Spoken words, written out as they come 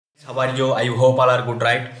How are you? I hope all are good,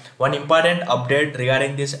 right? One important update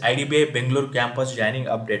regarding this idbi Bangalore campus joining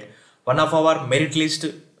update. One of our merit list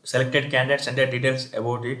selected candidates and the details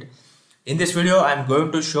about it. In this video, I am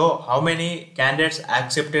going to show how many candidates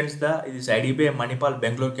accepted this idbi Manipal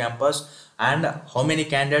Bangalore campus and how many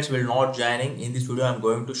candidates will not joining. In this video, I am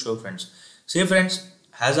going to show, friends. See, friends,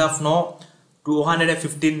 as of now,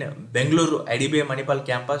 215 Bangalore idbi Manipal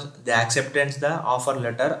campus they acceptance the offer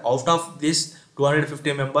letter. Out of this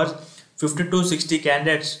 250 members, 50 to 60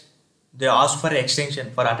 candidates they asked for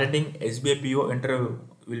extension for attending SBA interview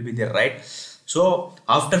will be there, right? So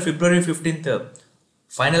after February 15th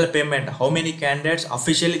final payment, how many candidates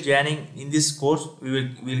officially joining in this course,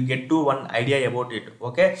 we will get to one idea about it.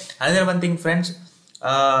 Okay, another one thing, friends,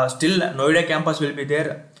 still Noida campus will be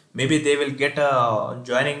there. Maybe they will get a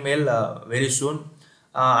joining mail very soon.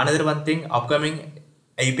 Another one thing, upcoming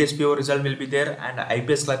IPS PO result will be there and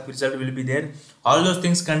IPS clerk result will be there. All those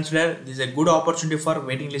things considered, this is a good opportunity for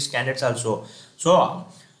waiting list candidates also. So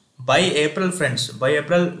by April, friends, by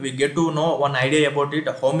April we get to know one idea about it,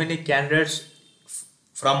 how many candidates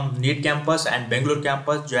from NEET campus and Bangalore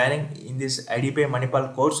campus joining in this idbi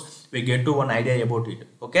Manipal course, we get to one idea about it.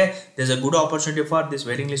 Okay, there's a good opportunity for this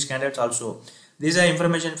waiting list candidates also. These are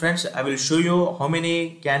information, friends. I will show you how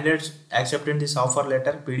many candidates accepted this offer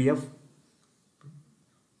letter PDF.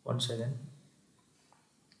 One second.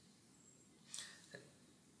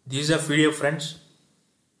 This is a PDF, friends.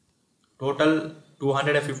 Total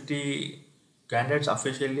 250 candidates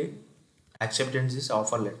officially accepted this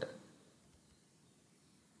offer letter.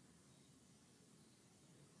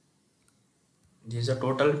 This is a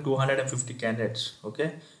total 250 candidates.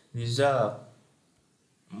 Okay, this is a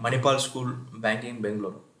Manipal School Banking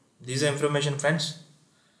Bangalore. This is information, friends.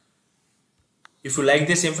 If you like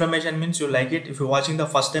this information, means you like it. If you're watching the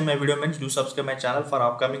first time my video, means do subscribe my channel for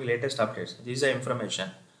upcoming latest updates. This is the information.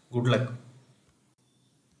 Good luck.